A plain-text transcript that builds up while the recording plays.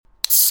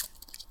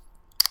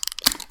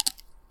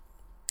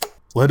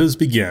Let us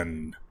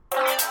begin.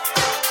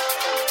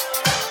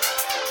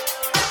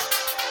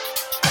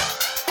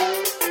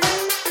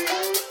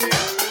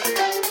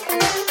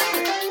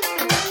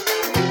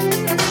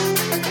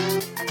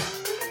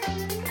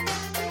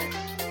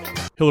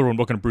 Hello everyone,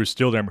 welcome to Brew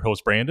Stilled. I'm your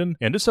host Brandon,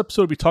 and this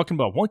episode we'll be talking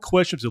about one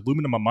question that's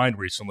illuminated my mind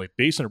recently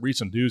based on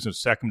recent news in the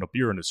Sacramento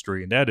beer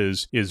industry, and that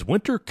is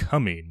winter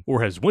coming,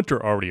 or has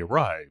winter already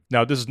arrived?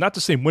 Now, this is not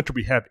the same winter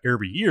we have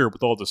every year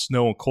with all the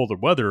snow and colder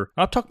weather.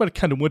 I'm talking about the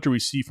kind of winter we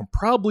see from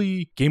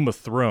probably Game of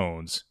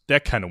Thrones,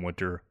 that kind of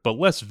winter, but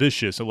less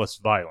vicious and less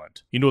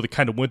violent. You know, the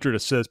kind of winter that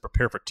says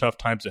prepare for tough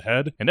times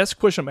ahead? And that's the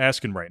question I'm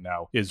asking right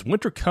now. Is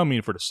winter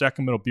coming for the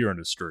Sacramento beer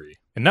industry?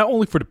 And not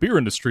only for the beer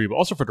industry, but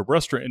also for the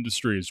restaurant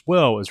industry as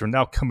well, as we're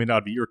now coming out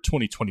of the year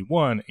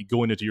 2021 and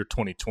going into year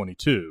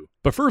 2022.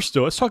 But first,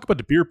 though, let's talk about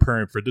the beer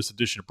pairing for this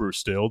edition of Brew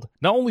Stilled.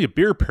 Not only a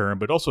beer pairing,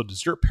 but also a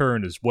dessert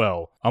pairing as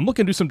well. I'm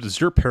looking to do some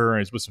dessert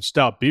pairings with some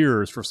stout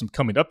beers for some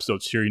coming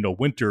episodes here. You know,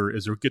 winter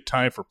is a good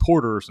time for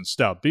porters and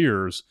stout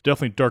beers,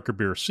 definitely darker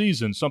beer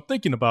season, so I'm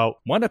thinking about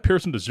why not pair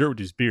some dessert with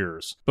these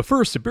beers. But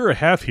first, the beer I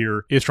have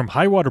here is from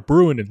Highwater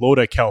Brewing in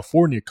Lodi,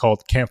 California,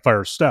 called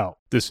Campfire Stout.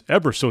 This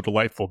ever so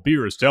delightful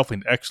beer is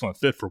definitely an excellent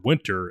fit for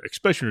winter,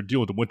 especially when you're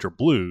dealing with the winter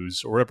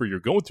blues or whatever you're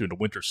going through in the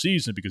winter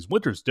season, because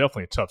winter is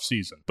definitely a tough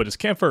season. But this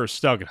Campfire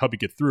Stout can help you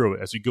get through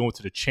it as you go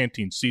into the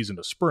chanting season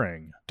of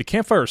spring. The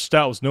Campfire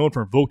Stout is known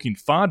for invoking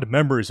fond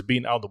memories of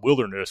being out in the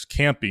wilderness,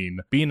 camping,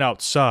 being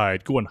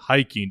outside, going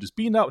hiking, just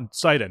being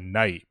outside at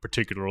night,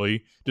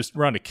 particularly, just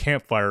around a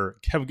campfire,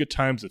 having good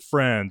times with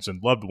friends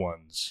and loved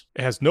ones.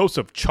 It has notes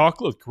of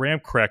chocolate with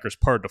graham crackers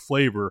part of the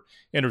flavor,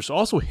 and there's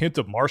also a hint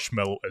of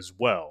marshmallow as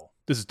well.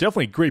 This is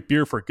definitely a great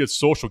beer for a good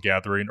social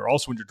gathering, or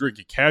also when you're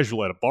drinking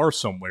casual at a bar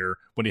somewhere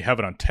when you have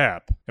it on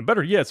tap. And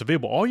better yet, it's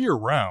available all year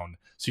round,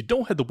 so you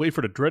don't have to wait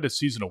for the dreaded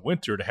season of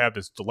winter to have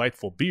this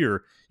delightful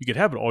beer. You can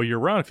have it all year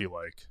round if you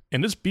like.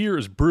 And this beer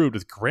is brewed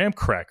with graham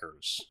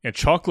crackers and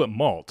chocolate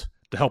malt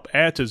to help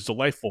add to its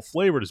delightful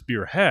flavor this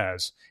beer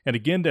has. And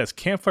again, that's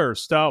Campfire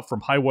Stout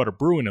from Highwater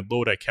Brewing in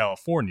Lodi,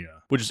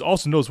 California, which is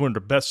also known as one of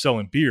their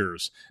best-selling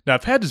beers. Now,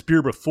 I've had this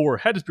beer before,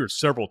 had this beer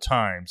several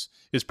times.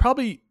 It's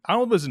probably, I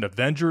don't know if it's an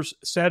Avengers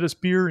status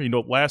beer. You know,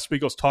 last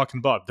week I was talking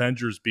about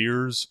Avengers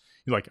beers,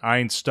 you know, like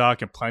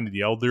Einstock and Pliny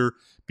the Elder,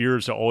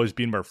 beers that always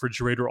be in my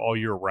refrigerator all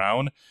year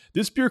round.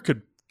 This beer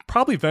could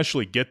probably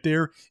eventually get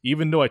there,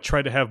 even though I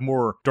try to have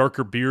more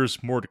darker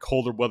beers, more the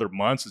colder weather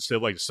months instead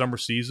of like the summer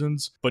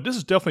seasons. But this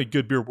is definitely a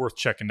good beer worth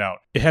checking out.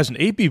 It has an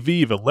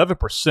ABV of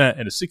 11%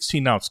 in a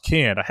 16-ounce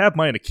can. I have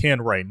mine in a can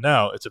right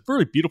now. It's a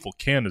very beautiful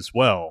can as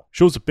well.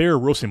 Shows a bear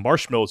roasting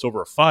marshmallows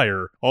over a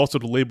fire. Also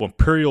the label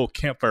Imperial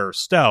Campfire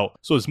Stout.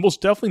 So it's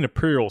most definitely an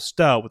Imperial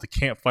Stout with a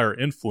campfire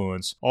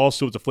influence.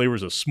 Also with the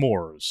flavors of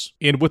s'mores.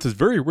 And with this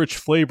very rich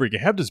flavor, you can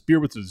have this beer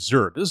with a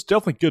dessert. This is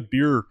definitely good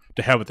beer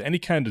to have with any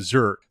kind of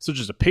dessert, such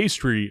as a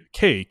pastry,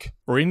 cake,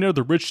 or any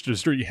other rich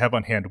dessert you have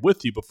on hand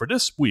with you. But for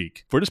this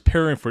week, for this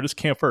pairing, for this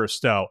Campfire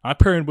Stout, I'm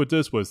pairing with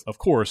this with, of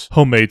course,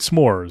 homemade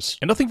s'mores.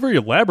 And nothing very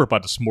elaborate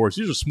about the s'mores.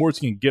 These are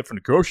s'mores you can get from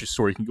the grocery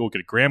store. You can go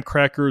get graham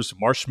crackers,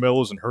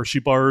 marshmallows, and Hershey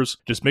bars.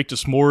 Just make the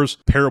s'mores,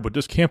 pair it with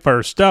this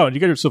Campfire Stout, and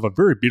you got yourself a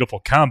very beautiful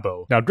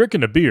combo. Now,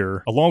 drinking a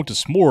beer, along with the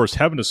s'mores,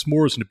 having the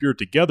s'mores and the beer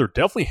together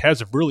definitely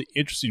has a really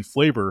interesting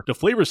flavor. The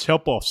flavors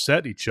help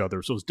offset each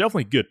other, so it's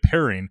definitely a good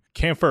pairing.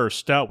 Campfire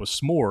Stout with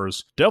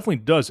s'mores definitely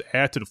does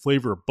add to the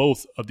flavor of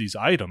both of these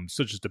items,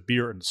 such as the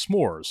beer and the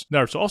s'mores. Now,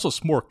 there's also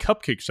s'more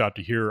cupcakes out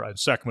to here, and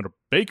Sacramento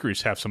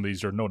bakeries have some of these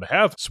that are known to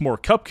have s'more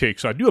cupcakes,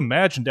 so I do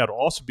imagine that'll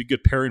also be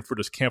good pairing for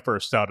this Campfire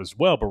Stout as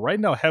well. But right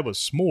now I have a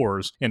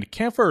s'mores, and the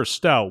Campfire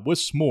Stout with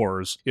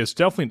s'mores is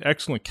definitely an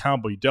excellent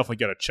combo you definitely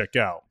got to check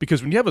out.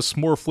 Because when you have a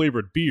s'more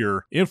flavored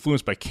beer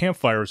influenced by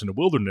campfires in the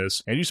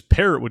wilderness, and you just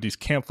pair it with these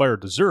campfire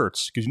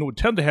desserts, because you know we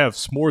tend to have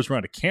s'mores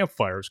around a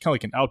campfire, it's kind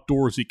of like an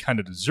outdoorsy kind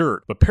of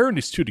dessert, but pairing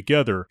these two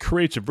together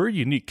creates a very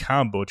unique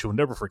combo that you'll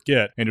never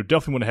forget, and you'll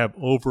definitely want to have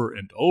over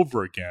and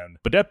over again.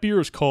 But that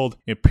beer is called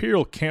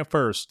Imperial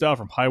Campfire Stout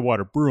from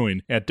Highwater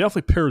Brewing, and it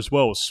definitely pairs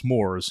well with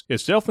s'mores.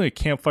 It's definitely a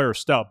Campfire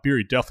Stout beer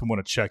you definitely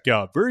want to check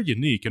out. Very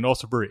unique and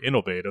also very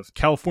innovative.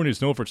 California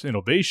is known for its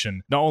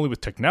innovation, not only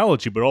with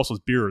technology, but also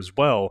with beer as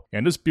well,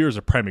 and this beer is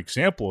a prime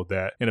example of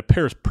that, and it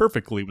pairs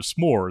perfectly with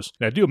s'mores,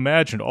 and I do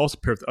imagine it also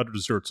pairs with other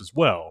desserts as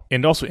well.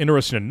 And also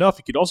interesting enough,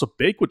 you could also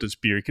bake with this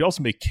beer. You could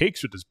also make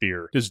cakes with this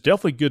beer. This is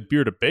definitely good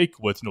beer to bake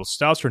with. You know,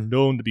 stouts are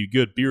known to be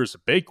good beers to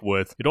bake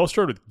with. It all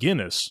started with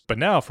Guinness, but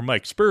now from my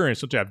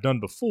experience, something I've done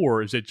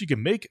before is that you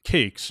can make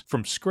cakes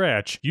from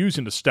scratch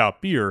using the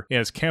stout beer, and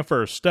its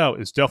Campfire Stout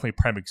is definitely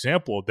a prime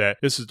example of that.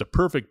 This is the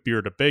perfect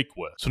beer to bake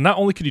with. So not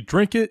only could you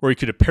drink it, or you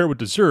could pair with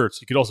desserts,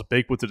 you could also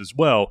bake with it as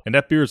well, and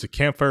that beer is the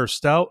Campfire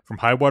Stout from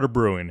Highwater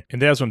Brewing,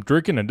 and that's what I'm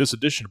drinking in this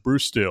edition of Brew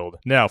Stilled.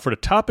 Now, for the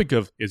topic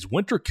of is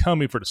winter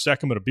coming for the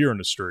Sacramento beer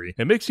industry,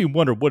 it makes me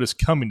wonder what is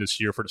coming this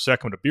year for the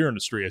Sacramento beer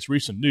industry, as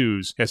recent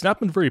news has not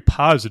been very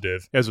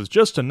positive, as was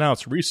just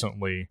announced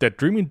recently that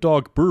Screaming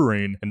Dog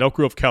Brewing in Elk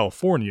Grove,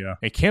 California,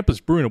 and Campus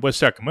Brewing in West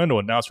Sacramento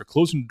announced they're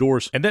closing the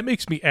doors, and that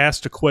makes me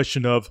ask the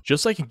question of,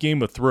 just like in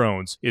Game of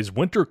Thrones, is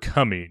winter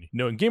coming?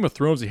 In Game of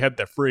Thrones, they had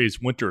that phrase,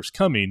 winter is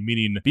coming,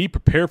 meaning be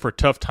prepared for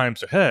tough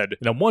times ahead,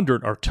 and I'm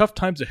wondering, are tough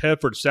times ahead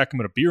for the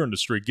Sacramento beer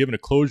industry given the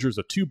closures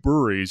of 2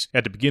 breweries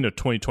at the beginning of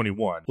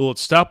 2021? Will it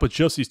stop with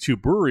just these 2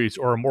 breweries,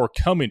 or are more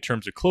coming in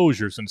terms of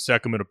closures in the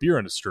Sacramento beer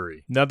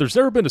industry? Now, there's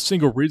never been a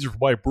single reason for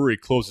why a brewery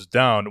closes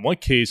down. In one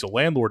case, a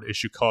landlord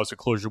issue caused the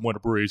closure of one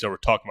of the breweries that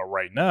we're talking about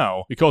right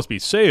now. It caused to be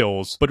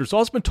sales, but there's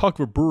also been talk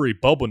of a brewery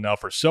bubble now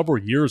for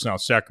several years now in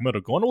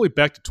Sacramento, going all the way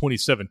back to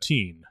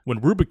 2017,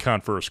 when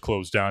Rubicon first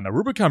closed down. Now,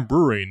 Rubicon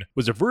Brewing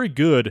was a very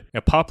good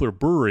and popular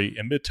brewery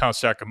in Midtown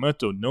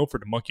Sacramento, known for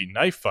the Monkey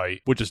Knife Fight,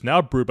 which is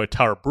now brewed by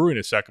Tower Brewing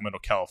in Sacramento,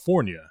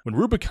 California. When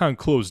Rubicon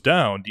closed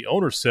down, the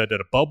owner said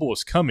that a bubble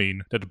was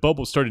coming, that the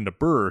bubble was starting to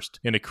burst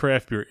in the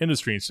craft beer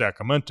industry in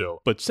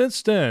Sacramento. But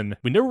since then,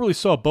 we never really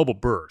saw a bubble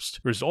burst.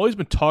 There's always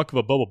been talk of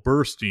a bubble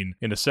bursting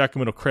in the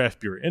Sacramento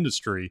craft beer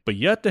industry, but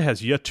yet that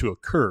has yet to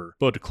occur.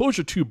 But with the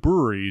closure of 2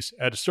 breweries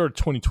at the start of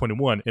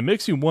 2021, it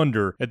makes me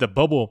wonder if the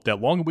bubble, that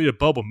long-awaited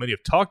bubble many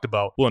have talked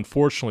about, will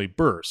unfortunately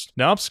burst.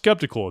 Now, I'm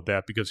skeptical of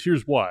that because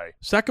here's why.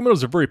 Sacramento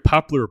is a very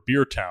popular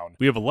beer town.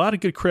 We have a lot of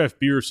good craft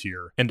beers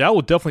here, and I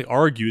will definitely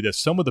argue that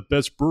some of the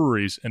best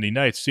breweries in the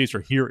United States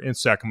are here in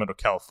Sacramento,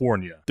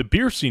 California. The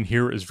beer scene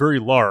here is very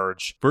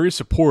large, very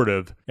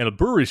supportive, and the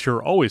breweries here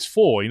are always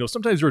full.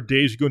 Sometimes there are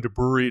days you go into a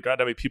brewery, not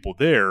that many people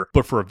there,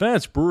 but for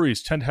events,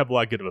 breweries tend to have a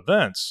lot of good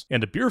events,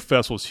 and the beer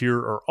festivals here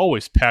are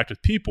always packed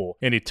with people,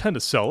 and they tend to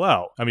sell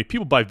out.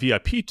 People buy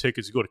VIP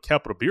tickets to go to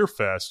Capital Beer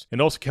Fest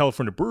and also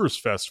California Brewers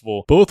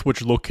Festival, both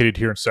which are located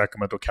here in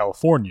Sacramento,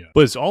 California.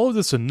 But is all of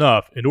this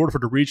enough in order for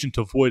the region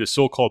to avoid a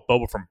so-called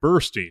bubble from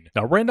bursting?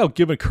 Now, right now,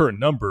 given current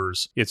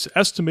numbers, it's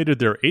estimated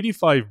there are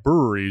 85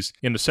 breweries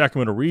in the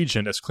Sacramento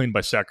region as claimed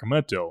by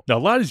Sacramento. Now, a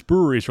lot of these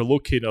breweries are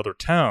located in other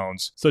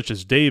towns, such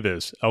as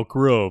Davis, Elk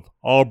Grove,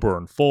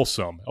 Auburn,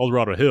 Folsom, El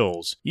Dorado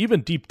Hills,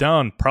 even deep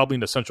down probably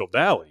in the Central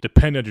Valley,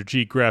 depending on your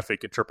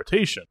geographic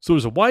interpretation. So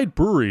there's a wide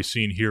brewery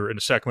scene here in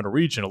the Sacramento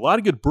region, a lot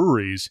of good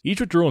breweries, each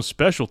with their own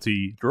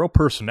specialty, their own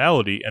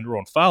personality, and their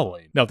own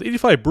following. Now, with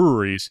 85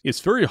 breweries, it's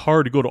very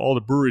hard to go to all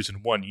the breweries in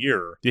 1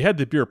 year. They had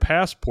the beer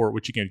passport,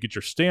 which you can get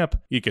your stamp.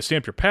 You can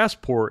stamp your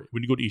passport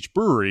when you go to each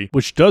brewery,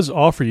 which does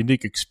offer a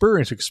unique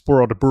experience to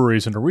explore all the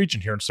breweries in the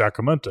region here in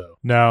Sacramento.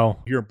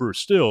 Now, here in Brew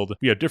Distilled,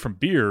 we have different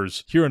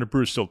beers here in the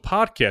Brew Distilled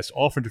podcast,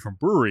 offering different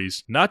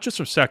breweries, not just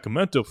from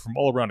Sacramento, but from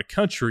all around the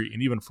country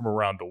and even from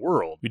around the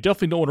world. We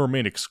definitely don't want to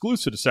remain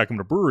exclusive to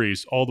Sacramento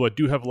breweries, although I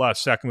do have a lot of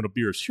Sacramento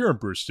beers here in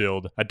Brew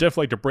Distilled. I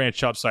definitely like to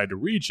branch outside the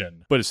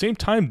region. But at the same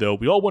time, though,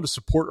 we all want to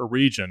support a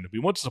region. We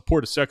want to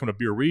support the Sacramento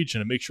beer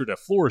region and make sure that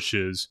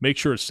flourishes, make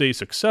sure it stays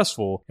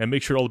successful, and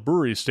make sure all the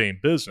breweries stay in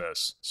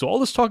business. So all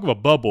this talk of a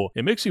bubble,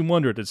 it makes me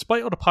wonder that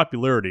despite all the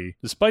popularity,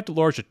 despite the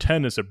large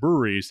attendance at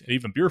breweries and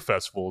even beer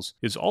festivals,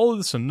 is all of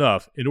this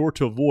enough in order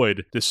to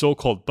avoid this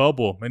so-called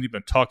bubble many have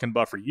been talking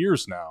about for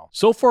years now?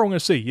 So far, I'm going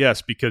to say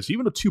yes, because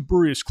even though 2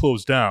 breweries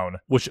closed down,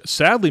 which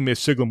sadly may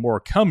signal more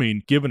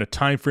coming given the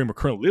time frame we're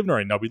currently living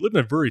right now, we live in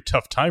a very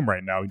tough time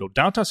right now.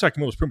 Downtown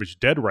Sacramento is pretty much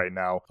dead right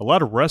now. A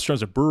lot of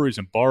restaurants and breweries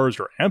and bars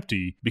are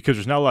empty because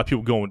there's not a lot of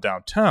people going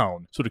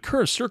downtown. So the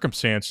current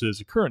circumstances,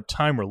 the current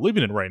time we're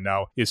living in right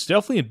now, is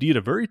definitely indeed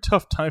a very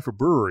tough time for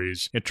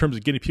breweries in terms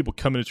of getting people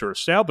coming into our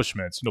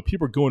establishments.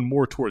 People are going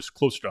more towards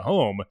closer to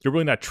home. They're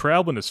really not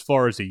traveling as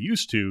far as they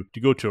used to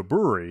go to a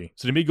brewery.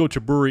 So they may go to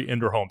a brewery in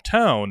their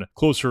hometown,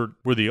 closer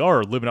where they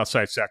are, living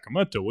outside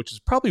Sacramento, which is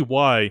probably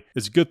why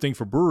it's a good thing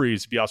for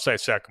breweries to be outside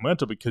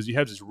Sacramento, because you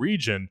have this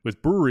region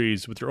with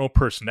breweries with their own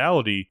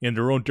personality in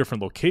their own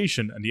different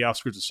location on the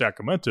outskirts of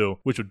Sacramento,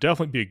 which would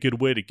definitely be a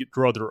good way to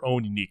draw their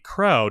own unique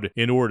crowd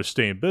in order to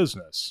stay in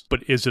business.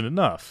 But is it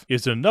enough?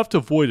 Is it enough to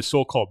avoid a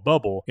so-called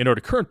bubble in our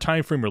current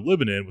time frame we're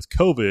living in with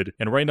COVID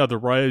and right now the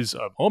rise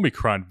of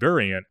Omicron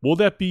variant? Will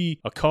that be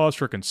a cause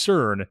for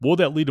concern? Will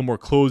that lead to more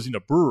closing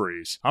of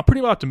breweries? I'm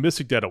pretty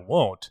optimistic that it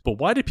won't, but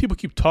why do people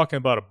keep talking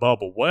about a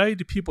bubble? Why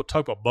do people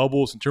talk about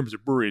bubbles in terms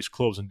of breweries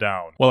closing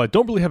down? Well, I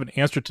don't really have an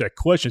answer to that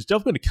question. It's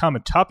definitely been a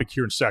common topic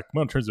here in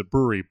Sacramento in terms of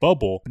brewery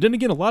bubble. But then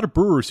again, a lot of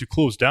brewers who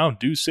close down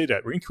do say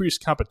that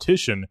increased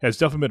competition has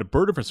definitely been a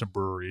burden for some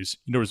breweries.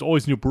 There's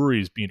always new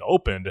breweries being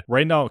opened.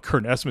 Right now,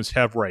 current estimates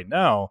have right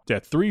now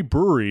that 3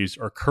 breweries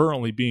are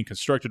currently being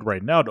constructed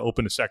right now to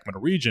open the Sacramento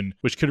region,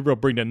 which could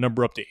bring that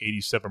number up to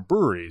 87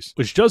 breweries.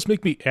 Which does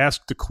make me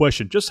ask the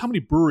question, just how many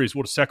breweries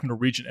will the Sacramento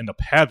region end up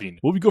having?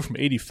 Will we go from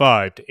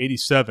 85 to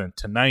 87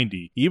 to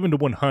 90, even to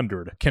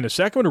 100? Can the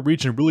Sacramento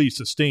region really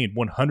sustain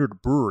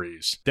 100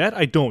 breweries? That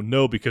I don't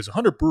know, because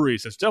 100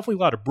 breweries, that's definitely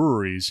a lot of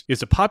breweries. Is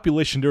the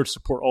population there to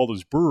support all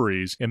those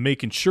breweries and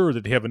making sure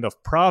that they have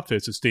enough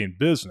profits to stay in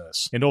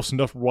business, and also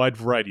enough wide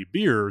variety of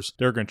beers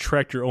that are going to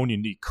attract your own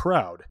unique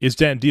crowd? Is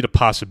that indeed a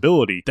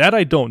possibility? That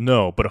I don't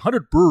know, but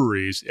 100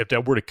 breweries, if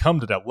that were to come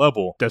to that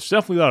level, that's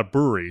definitely a lot of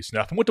breweries.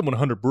 Now, if I went to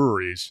 100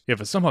 breweries,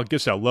 if it somehow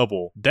gets that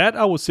level, that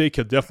I would say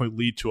could definitely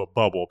lead to a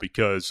bubble,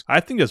 because I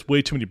think that's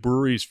way too many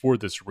breweries for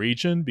this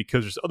region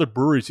because there's other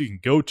breweries you can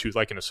go to,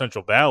 like in the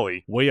Central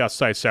Valley, way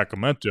outside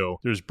Sacramento.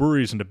 There's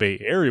breweries in the Bay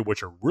Area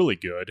which are really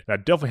good, and I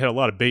definitely had a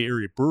lot of Bay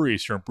Area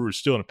breweries here in Brew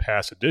Still in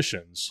past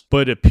editions.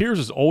 But it appears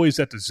there's always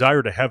that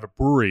desire to have a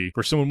brewery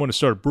for someone wanting to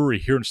start a brewery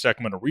here in the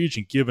Sacramento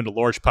region, given the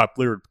large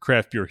popularity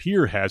craft beer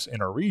here has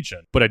in our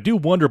region. But I do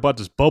wonder about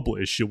this bubble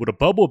issue. Would a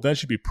bubble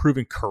eventually be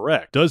proven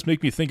correct? It does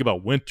make me think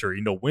about winter.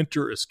 You know,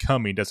 winter is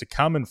coming. That's a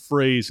common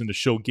phrase in the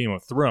show Game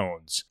of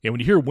Thrones. And when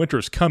you hear winter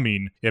is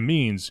coming, it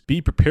means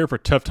be prepared for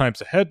tough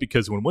times ahead,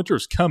 because when winter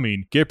is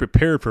coming, get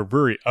prepared for a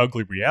very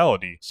ugly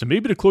reality. So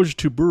maybe the closure of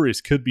 2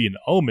 breweries could be an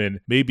omen,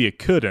 maybe it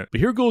couldn't.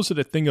 But here goes to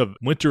the thing of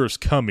winter is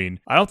coming.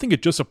 I don't think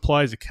it just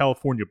applies to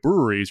California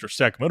breweries or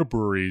Sacramento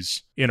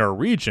breweries in our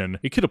region.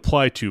 It could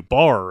apply to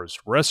bars,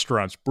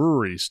 restaurants,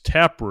 breweries,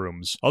 tap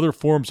rooms, other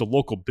forms of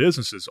local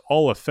businesses,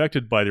 all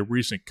affected by the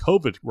recent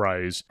COVID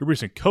rise, the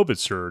recent COVID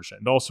surge,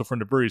 and also from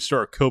the very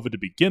start of COVID to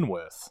begin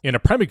with. And a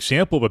prime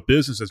example of a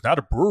business that's not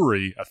a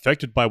brewery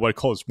affected by what I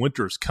call as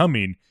winter is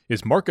coming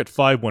is Market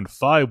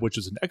 515, which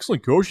is an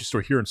excellent grocery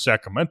store here in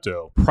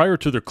Sacramento. Prior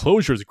to their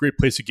closure, it's a great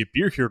place to get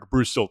beer here at the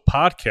Brew Still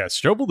podcast.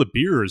 Several of the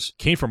beers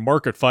came from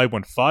Market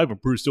 515 when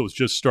Brew Still was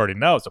just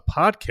starting out as a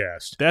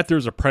podcast. That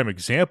there's a prime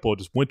example of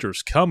just winter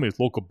is coming with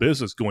local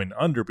business going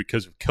under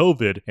because of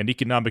COVID and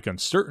economic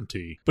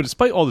uncertainty. But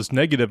despite all this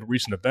negative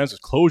recent events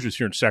with closures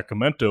here in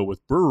Sacramento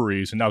with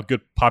breweries and now a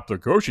good popular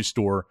grocery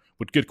store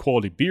with good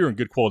quality beer and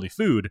good quality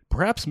food,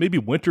 perhaps maybe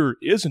winter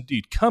is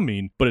indeed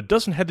coming, but it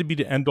doesn't have to be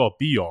the end-all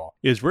be-all.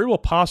 It is very well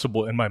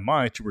possible in my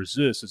mind to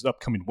resist this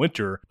upcoming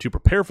winter, to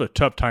prepare for the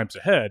tough times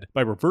ahead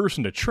by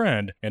reversing the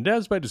trend, and that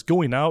is by just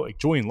going out,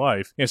 enjoying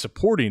life, and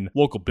supporting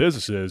local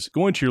businesses,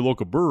 going to your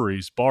local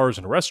breweries, bars,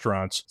 and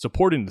restaurants,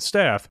 supporting the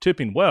staff,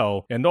 tipping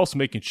well, and also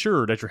making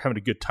sure that you're having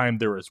a good time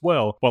there as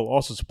well, while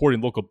also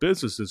supporting local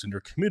businesses in your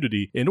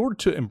community in order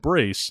to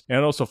embrace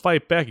and also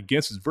fight back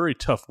against this very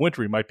tough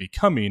winter we might be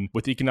coming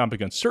with economic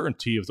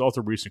uncertainty with all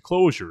the recent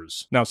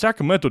closures. Now, in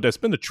Sacramento, that's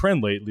been the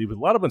trend lately, with a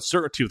lot of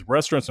uncertainty with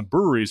restaurants and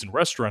breweries and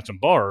restaurants and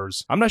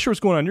bars. I'm not sure what's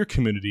going on in your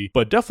community,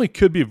 but it definitely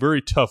could be a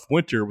very tough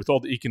winter with all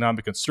the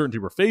economic uncertainty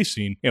we're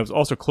facing, and with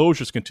also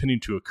closures continuing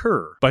to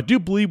occur. But I do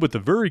believe with a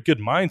very good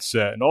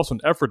mindset and also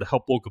an effort to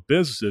help local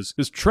businesses,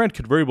 this trend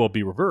could very well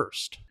be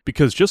reversed.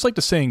 Because just like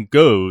the saying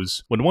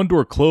goes, when one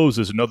door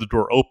closes, another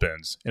door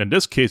opens. And in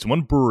this case,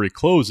 one brewery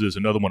closes,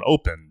 another one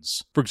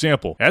opens. For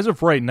example, as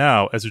of right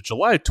now, as of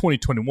July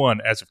 2021,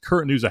 as of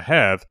current news I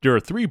have, there are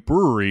 3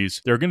 breweries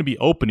that are going to be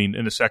opening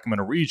in the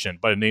Sacramento region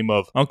by the name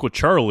of Uncle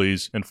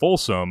Charlie's in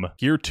Folsom,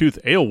 Geartooth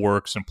Ale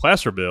Works in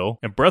Placerville,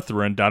 and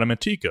Brethren down in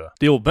Manteca.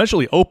 They will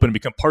eventually open and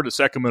become part of the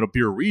Sacramento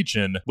beer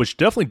region, which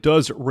definitely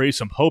does raise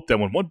some hope that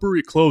when one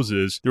brewery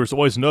closes, there is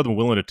always another one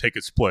willing to take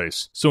its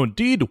place. So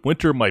indeed,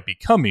 winter might be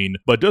coming,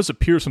 but it does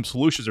appear some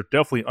solutions are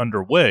definitely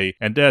underway,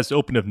 and that is the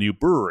opening of new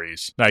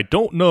breweries. Now, I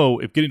don't know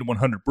if getting to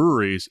 100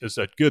 breweries is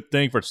a good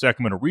thing for the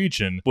Sacramento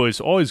region, but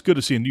it's always good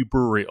to see a new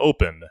brewery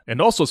open.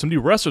 And also, some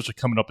new restaurants are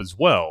coming up as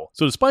well.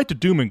 So despite the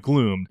doom and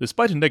gloom,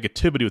 despite the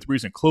negativity with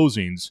recent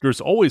closings, there's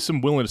always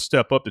some willing to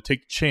step up to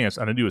take the chance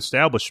on a new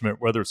establishment,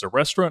 whether it's a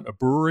restaurant, a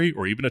brewery,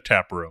 or even a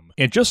tap room.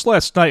 And just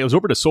last night, I was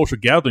over at a social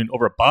gathering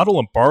over at Bottle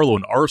and Barlow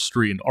in R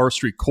Street and R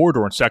Street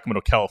corridor in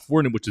Sacramento,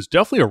 California, which is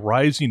definitely a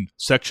rising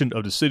section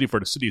of the city for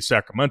the city of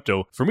Sacramento.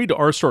 For me, the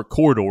R Street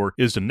corridor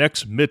is the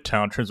next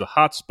midtown in terms of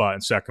hotspot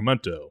in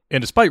Sacramento. And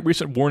despite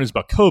recent warnings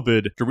about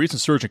COVID, the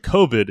recent surge in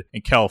COVID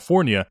in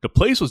California, the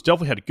place was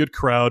definitely had a good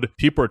crowd.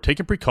 People are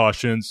taking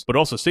precautions, but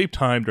also at the same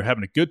time, they're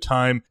having a good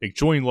time,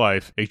 enjoying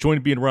life,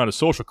 enjoying being around a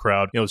social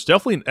crowd. It was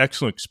definitely an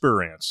excellent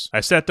experience.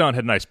 I sat down,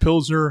 had a nice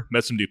pilsner,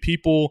 met some new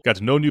people, got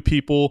to know new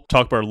people,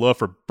 talked about our love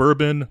for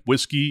bourbon,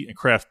 whiskey, and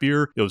craft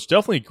beer. It was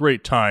definitely a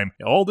great time,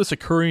 and all this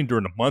occurring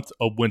during the month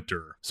of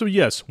winter. So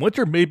yes,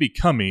 winter may be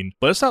coming,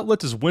 but let's not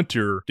let this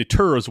winter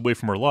deter us away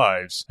from our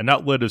lives, and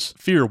not let us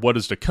fear what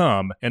is to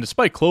come. And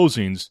despite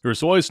closings,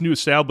 there's always new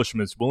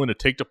establishments willing to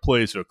take the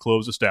place of a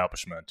closed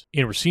establishment.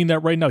 And we're seeing that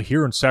right now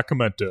here in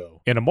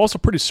Sacramento. And I'm also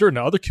pretty certain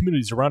that other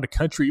communities around the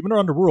country, even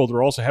around the world,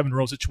 are also having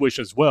their own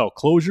situation as well.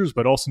 Closures,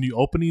 but also new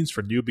openings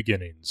for new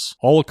beginnings.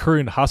 All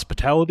occurring in the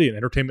hospitality and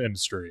entertainment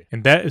industry.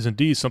 And that is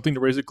indeed something to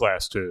raise a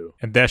glass to.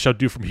 And that shall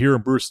do from here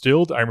in Brew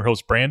Stilled. I'm your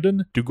host,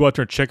 Brandon. Do go out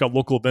there and check out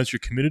local events in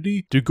your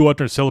community. Do go out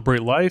there and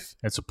celebrate life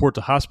and support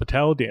the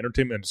hospitality and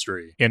entertainment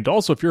industry. And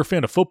also, if you're a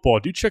fan of football,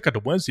 do check out the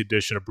Wednesday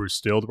edition of Brew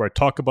Stilled, where I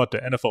talk about the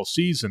NFL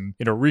season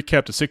and a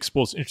recap the 6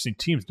 most interesting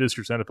teams this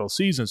year's NFL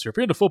season. So if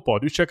you're into football,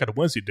 do check out the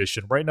Wednesday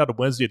edition. Right now, the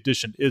Wednesday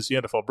edition is the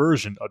NFL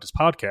version of this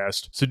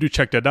podcast. So do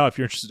check that out if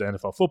you're interested in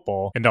NFL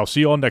football. And I'll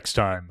see you all next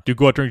time. Do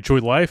go out there and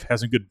enjoy life, have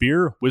some good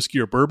beer, whiskey,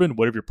 or bourbon,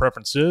 whatever your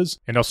preference is.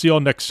 And I'll see you all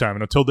next time.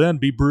 And until then,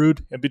 be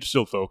brewed and be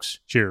distilled, folks.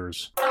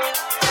 Cheers.